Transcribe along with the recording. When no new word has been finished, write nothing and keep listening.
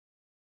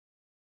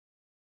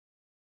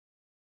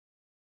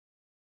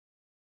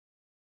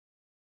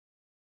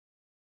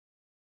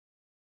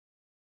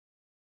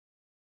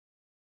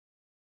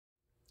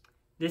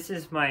This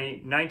is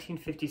my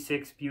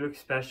 1956 Buick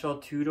Special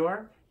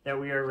two-door that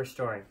we are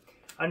restoring.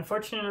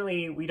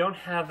 Unfortunately, we don't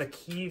have a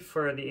key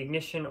for the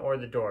ignition or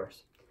the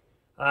doors.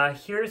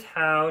 Here's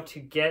how to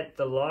get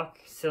the lock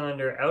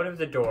cylinder out of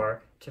the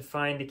door to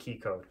find the key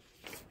code.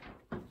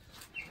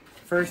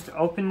 First,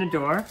 open the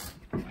door,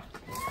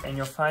 and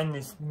you'll find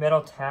this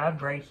metal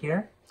tab right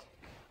here.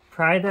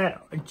 Pry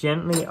that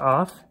gently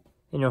off,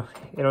 and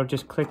it'll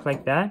just click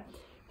like that.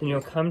 Then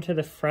you'll come to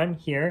the front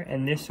here,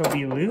 and this will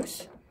be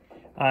loose.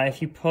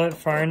 If you pull it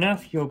far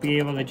enough, you'll be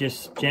able to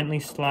just gently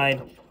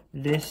slide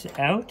this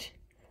out,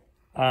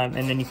 and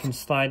then you can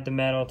slide the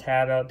metal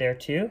tab out there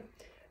too.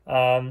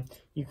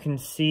 You can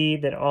see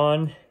that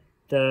on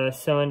the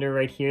cylinder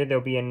right here,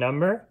 there'll be a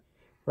number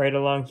right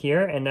along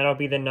here, and that'll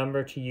be the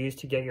number to use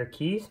to get your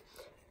keys.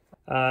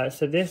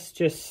 So this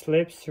just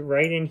slips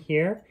right in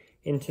here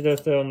into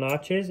those little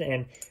notches,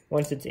 and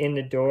once it's in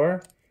the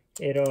door,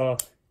 it'll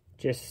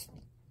just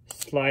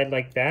slide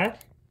like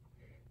that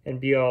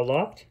and be all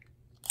locked.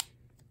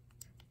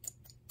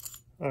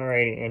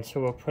 Alrighty, and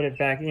so we'll put it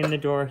back in the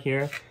door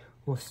here.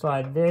 We'll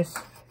slide this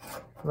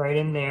right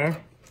in there,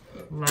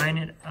 line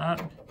it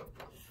up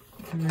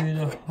through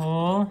the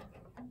hole.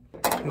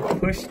 You'll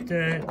push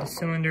the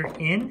cylinder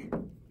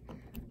in,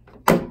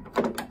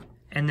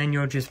 and then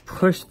you'll just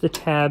push the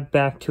tab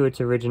back to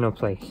its original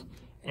place.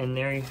 And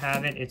there you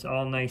have it, it's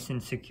all nice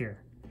and secure.